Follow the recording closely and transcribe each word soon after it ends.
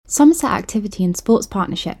Somerset Activity and Sports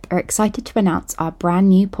Partnership are excited to announce our brand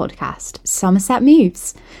new podcast, Somerset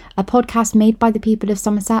Moves, a podcast made by the people of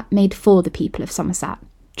Somerset, made for the people of Somerset.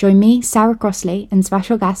 Join me, Sarah Crossley, and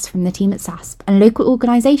special guests from the team at SASP and local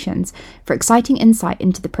organisations for exciting insight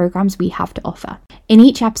into the programmes we have to offer. In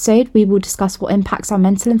each episode, we will discuss what impacts our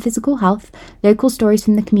mental and physical health, local stories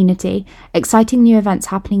from the community, exciting new events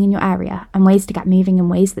happening in your area, and ways to get moving in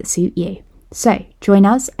ways that suit you. So, join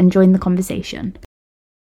us and join the conversation.